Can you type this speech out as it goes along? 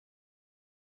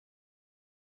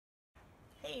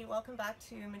Hey, welcome back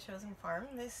to Metchosin Farm.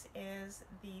 This is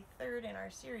the third in our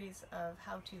series of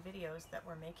how-to videos that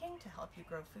we're making to help you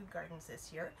grow food gardens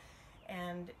this year.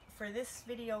 And for this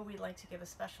video, we'd like to give a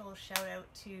special shout out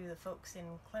to the folks in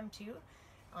Clemtu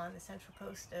on the central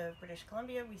coast of British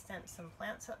Columbia. We sent some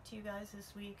plants up to you guys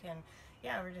this week, and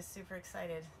yeah, we're just super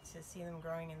excited to see them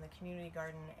growing in the community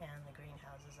garden and the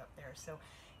greenhouses up there. So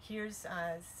here's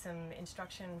some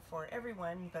instruction for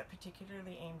everyone, but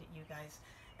particularly aimed at you guys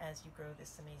as you grow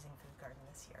this amazing food garden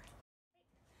this year.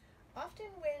 Often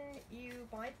when you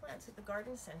buy plants at the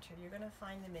garden center, you're going to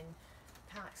find them in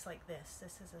packs like this.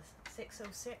 This is a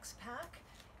 606 pack,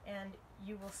 and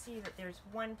you will see that there's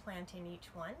one plant in each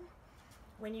one.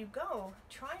 When you go,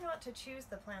 try not to choose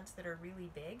the plants that are really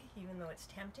big, even though it's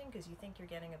tempting because you think you're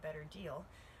getting a better deal.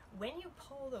 When you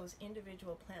pull those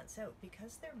individual plants out,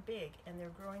 because they're big and they're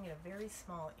growing in a very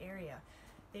small area,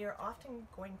 they are often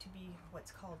going to be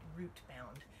what's called root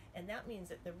bound. And that means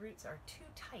that the roots are too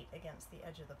tight against the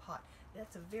edge of the pot.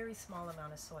 That's a very small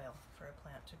amount of soil for a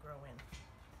plant to grow in.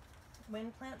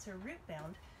 When plants are root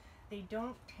bound, they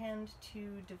don't tend to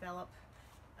develop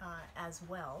as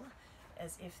well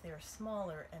as if they're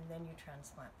smaller and then you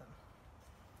transplant them.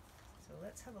 So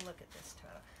let's have a look at this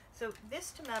tomato. So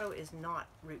this tomato is not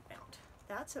root bound.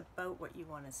 That's about what you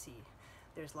want to see.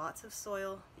 There's lots of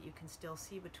soil that you can still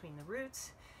see between the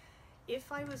roots.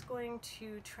 If I was going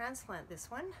to transplant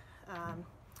this one,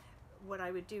 what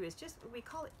I would do is we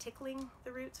call it tickling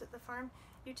the roots at the farm.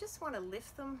 You just want to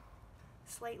lift them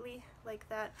slightly like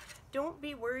that. Don't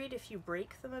be worried if you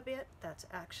break them a bit. That's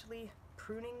actually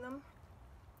pruning them.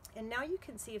 And now you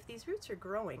can see if these roots are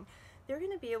growing, they're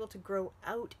going to be able to grow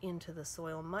out into the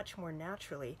soil much more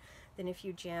naturally than if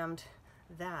you jammed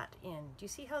that in. Do you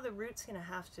see how the root's going to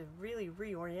have to really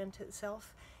reorient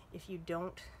itself if you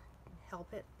don't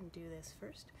help it and do this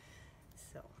first?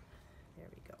 So there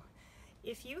we go.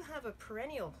 If you have a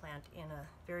perennial plant in a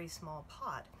very small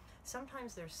pot,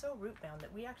 sometimes they're so root bound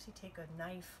that we actually take a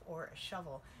knife or a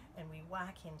shovel and we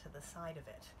whack into the side of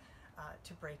it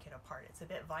to break it apart. It's a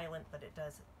bit violent, but it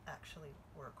does actually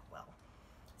work well.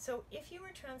 So if you were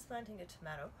transplanting a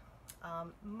tomato,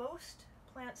 most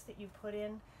plants that you put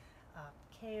in,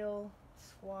 kale,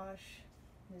 squash,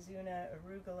 mizuna,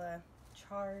 arugula,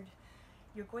 chard,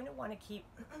 you're going to want to keep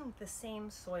the same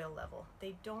soil level.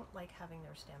 They don't like having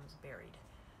their stems buried.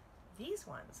 These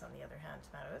ones, on the other hand,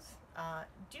 tomatoes,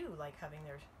 do like having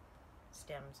their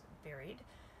stems buried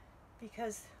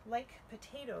because, like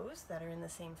potatoes that are in the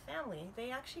same family, they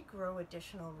actually grow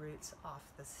additional roots off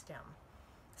the stem.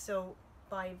 So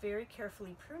by very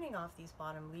carefully pruning off these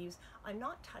bottom leaves, I'm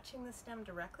not touching the stem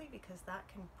directly because that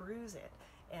can bruise it.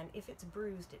 And if it's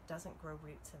bruised, it doesn't grow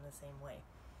roots in the same way.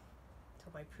 So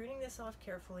by pruning this off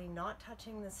carefully, not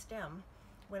touching the stem,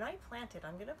 when I plant it,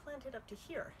 I'm going to plant it up to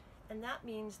here. And that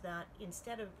means that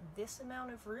instead of this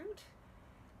amount of root,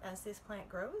 as this plant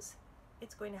grows,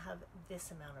 it's going to have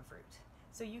this amount of root.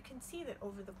 So you can see that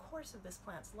over the course of this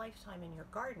plant's lifetime in your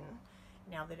garden,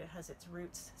 now that it has its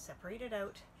roots separated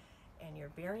out, and you're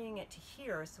burying it to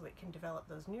here so it can develop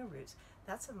those new roots,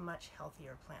 that's a much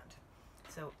healthier plant.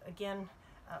 So again,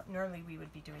 normally we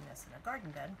would be doing this in a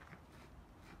garden bed,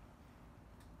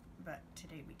 but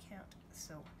today we can't.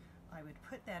 So I would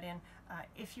put that in.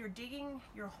 If you're digging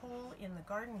your hole in the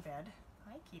garden bed,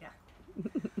 hi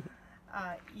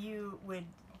Kita, you would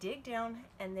dig down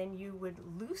and then you would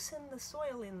loosen the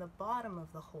soil in the bottom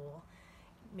of the hole.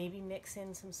 Maybe mix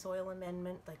in some soil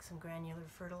amendment, like some granular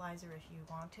fertilizer if you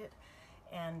want it.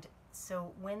 And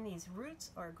so when these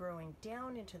roots are growing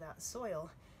down into that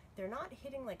soil, they're not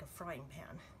hitting like a frying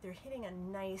pan. They're hitting a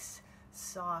nice,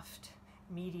 soft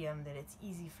medium that it's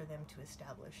easy for them to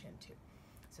establish into.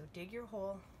 So dig your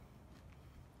hole.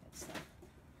 Let's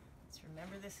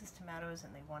remember this is tomatoes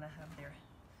and they want to have their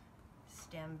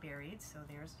stem buried. So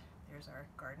there's our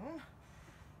garden.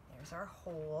 There's our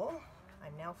hole.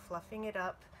 I'm now fluffing it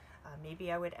up.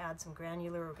 Maybe I would add some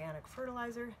granular organic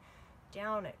fertilizer.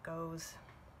 Down it goes.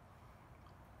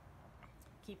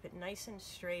 Keep it nice and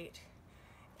straight,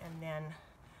 and then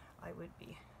I would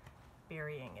be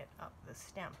burying it up the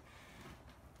stem.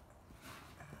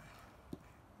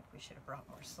 We should have brought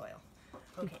more soil.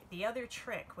 Okay, the other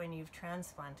trick when you've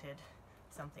transplanted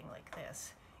something like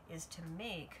this is to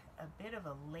make a bit of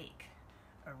a lake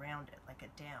around it, like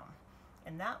a dam.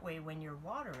 And that way when you're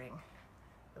watering,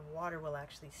 the water will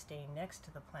actually stay next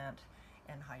to the plant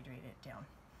and hydrate it down.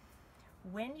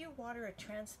 When you water a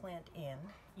transplant in,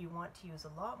 you want to use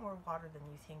a lot more water than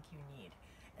you think you need.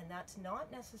 And that's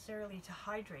not necessarily to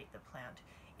hydrate the plant.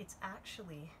 It's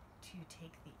actually to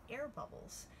take the air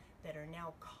bubbles that are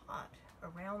now caught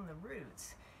around the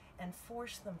roots and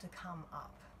force them to come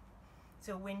up.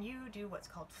 So when you do what's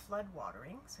called flood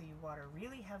watering, so you water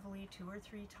really heavily 2 or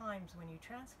 3 times when you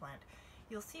transplant,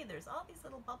 you'll see there's all these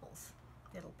little bubbles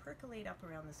that'll percolate up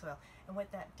around the soil. And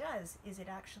what that does is it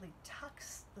actually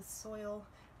tucks the soil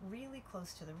really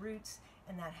close to the roots,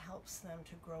 and that helps them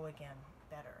to grow again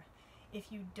better.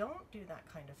 If you don't do that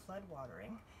kind of flood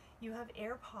watering, you have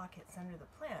air pockets under the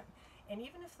plant, and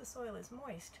even if the soil is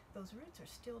moist, those roots are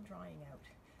still drying out.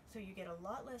 So you get a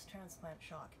lot less transplant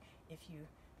shock if you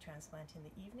transplant in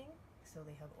the evening, so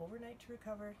they have overnight to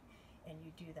recover, and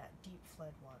you do that deep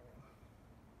flood watering.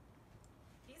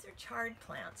 These are chard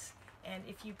plants, and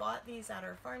if you bought these at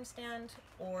our farm stand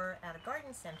or at a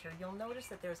garden center, you'll notice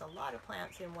that there's a lot of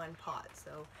plants in one pot.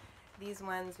 So these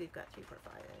ones, we've got 3, 4,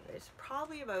 5, there's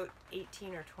probably about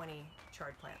 18 or 20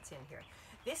 chard plants in here.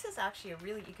 This is actually a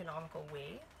really economical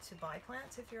way to buy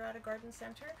plants if you're at a garden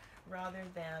center, rather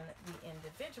than the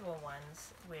individual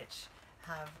ones, which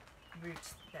have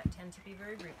roots that tend to be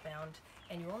very root bound,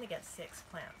 and you only get 6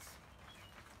 plants.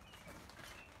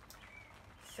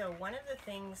 So one of the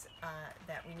things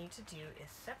that we need to do is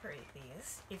separate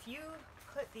these. If you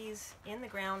put these in the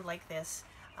ground like this,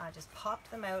 just pop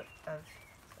them out of,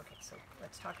 okay, so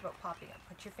let's talk about popping it.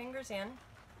 Put your fingers in,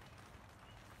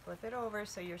 flip it over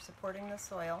so you're supporting the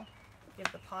soil,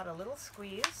 give the pot a little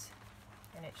squeeze,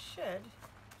 and it should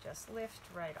just lift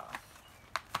right off.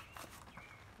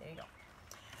 There you go.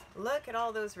 Look at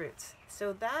all those roots.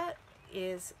 So that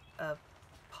is a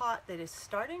pot that is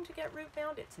starting to get root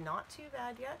bound. It's not too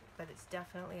bad yet, but it's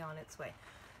definitely on its way.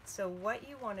 So what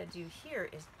you want to do here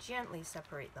is gently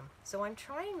separate them. So I'm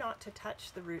trying not to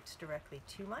touch the roots directly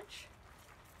too much,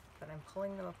 but I'm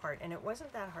pulling them apart, and it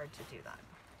wasn't that hard to do that.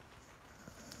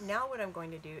 Now what I'm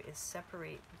going to do is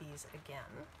separate these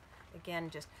again. Again,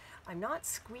 just, I'm not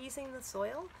squeezing the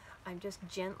soil, I'm just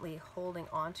gently holding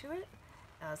onto it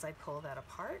as I pull that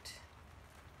apart.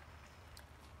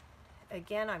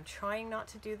 Again, I'm trying not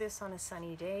to do this on a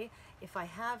sunny day. If I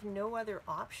have no other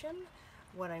option,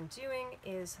 what I'm doing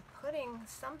is putting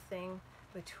something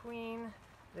between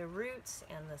the roots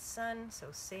and the sun. So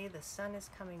say the sun is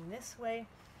coming this way,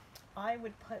 I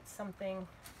would put something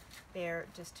there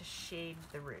just to shade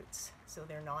the roots, so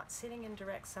they're not sitting in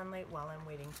direct sunlight while I'm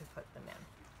waiting to put them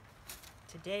in.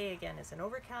 Today again is an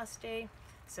overcast day,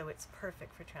 so it's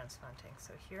perfect for transplanting.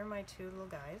 So here are my 2 little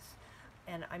guys,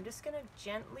 and I'm just going to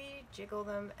gently jiggle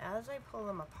them as I pull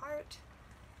them apart,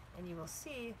 and you will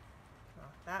see,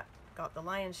 well, that got the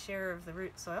lion's share of the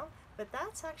root soil, but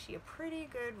that's actually a pretty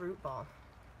good root ball.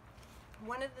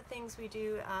 One of the things we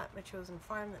do at Metchosin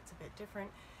Farm that's a bit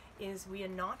different is we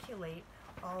inoculate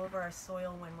all of our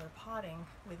soil when we're potting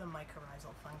with a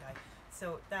mycorrhizal fungi.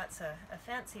 So that's a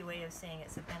fancy way of saying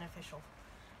it's a beneficial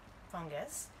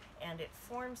fungus, and it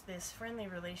forms this friendly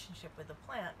relationship with the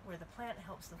plant where the plant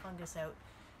helps the fungus out,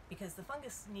 because the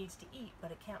fungus needs to eat but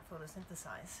it can't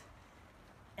photosynthesize.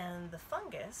 And the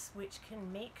fungus, which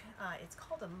can make, it's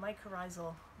called a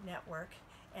mycorrhizal network,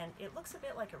 and it looks a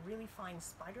bit like a really fine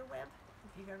spider web,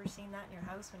 if you've ever seen that in your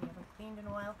house when you haven't cleaned in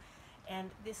a while.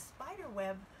 And this spider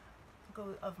web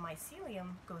of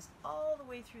mycelium goes all the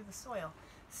way through the soil.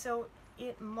 So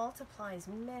it multiplies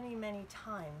many, many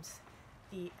times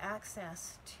the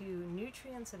access to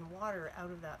nutrients and water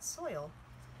out of that soil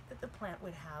that the plant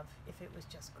would have if it was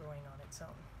just growing on its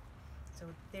own. So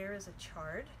there is a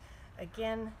chard.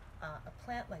 Again, a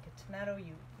plant like a tomato,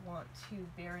 you want to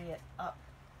bury it up,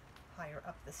 higher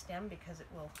up the stem, because it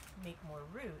will make more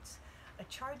roots. A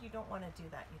chard, you don't want to do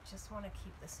that. You just want to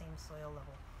keep the same soil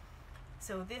level.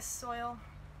 So this soil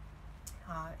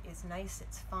is nice,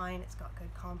 it's fine, it's got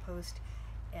good compost,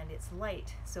 and it's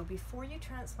light. So before you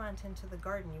transplant into the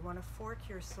garden, you want to fork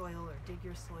your soil or dig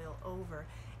your soil over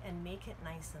and make it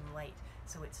nice and light,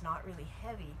 so it's not really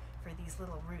heavy for these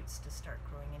little roots to start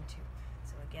growing into.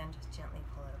 So again, just gently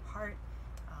pull it apart,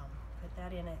 put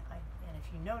that in it, and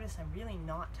if you notice, I'm really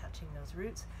not touching those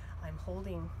roots. I'm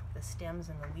holding the stems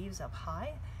and the leaves up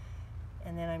high,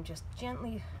 and then I'm just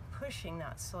gently pushing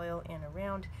that soil in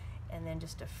around, and then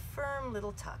just a firm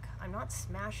little tuck. I'm not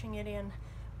smashing it in,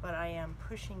 but I am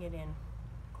pushing it in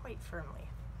quite firmly.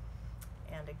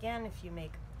 And again, if you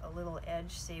make a little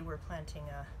edge, say we're planting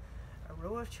a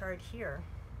row of chard here,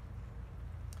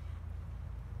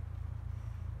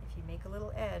 if you make a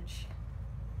little edge,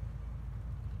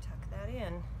 tuck that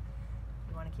in.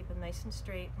 You want to keep them nice and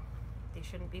straight. They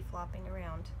shouldn't be flopping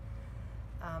around.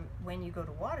 When you go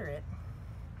to water it,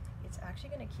 it's actually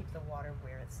going to keep the water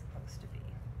where it's supposed to be.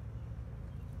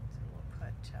 So we'll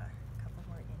put a couple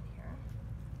more in here.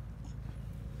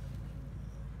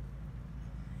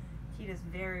 He is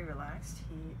very relaxed.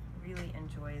 He really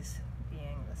enjoys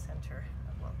being the center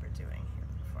of what we're doing here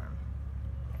at the farm.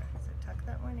 Here, so tuck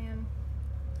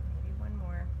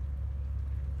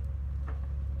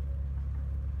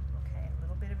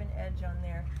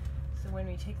when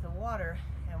we take the water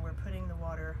and we're putting the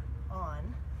water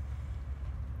on,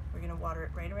 we're going to water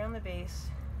it right around the base,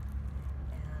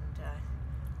 and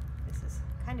this is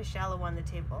kind of shallow on the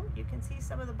table. You can see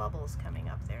some of the bubbles coming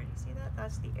up there. Do you see that?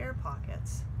 That's the air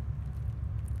pockets.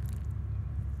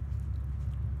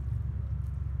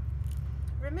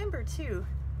 Remember too,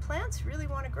 plants really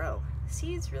want to grow.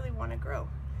 Seeds really want to grow.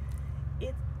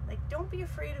 Don't be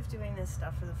afraid of doing this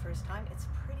stuff for the first time. It's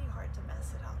pretty hard to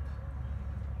mess it up.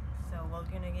 So we're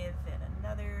going to give it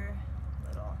another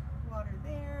little water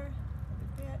there, a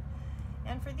bit.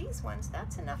 And for these ones,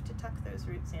 that's enough to tuck those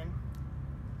roots in.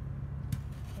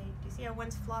 Okay, do you see how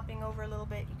one's flopping over a little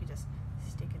bit? You could just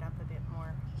stick it up a bit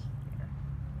more there.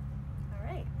 All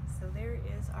right, so there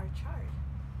is our chard.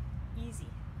 Easy.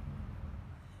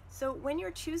 So when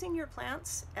you're choosing your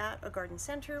plants at a garden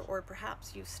center, or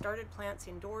perhaps you've started plants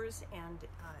indoors and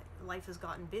life has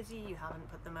gotten busy, you haven't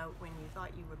put them out when you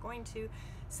thought you were going to,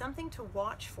 something to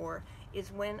watch for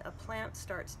is when a plant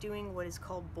starts doing what is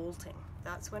called bolting.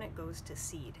 That's when it goes to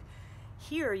seed.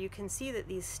 Here you can see that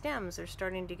these stems are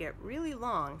starting to get really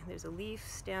long. There's a leaf,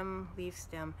 stem,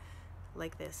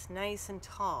 like this, nice and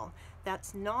tall.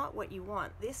 That's not what you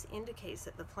want. This indicates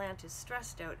that the plant is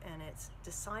stressed out and it's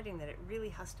deciding that it really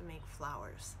has to make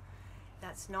flowers.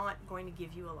 That's not going to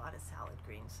give you a lot of salad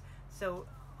greens. So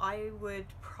I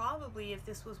would probably, if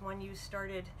this was one you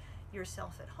started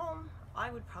yourself at home,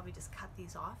 I would probably just cut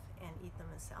these off and eat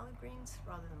them as salad greens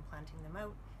rather than planting them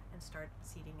out and start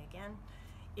seeding again.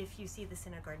 If you see this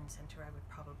in a garden center, I would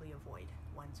probably avoid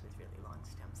ones with really long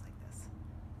stems like this.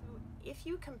 If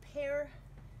you compare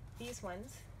these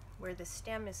ones where the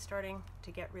stem is starting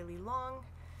to get really long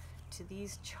to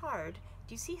these chard,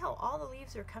 do you see how all the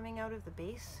leaves are coming out of the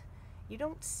base? You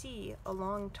don't see a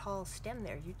long tall stem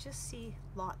there, you just see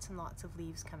lots and lots of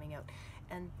leaves coming out,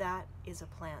 and that is a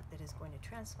plant that is going to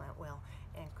transplant well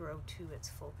and grow to its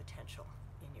full potential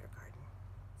in your garden.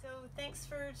 So thanks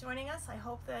for joining us. I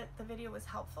hope that the video was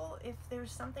helpful. If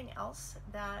there's something else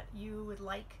that you would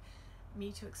like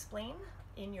me to explain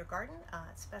in your garden,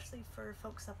 especially for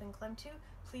folks up in Clemtu,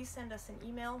 please send us an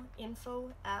email,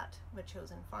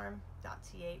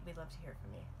 info@metchosinfarm.ca. We'd love to hear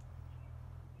from you.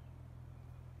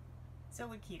 So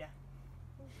would Kita.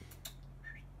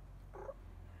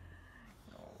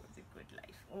 Oh, it's a good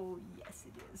life. Oh, yes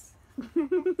it is.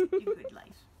 It's a good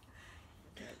life.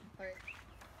 Good.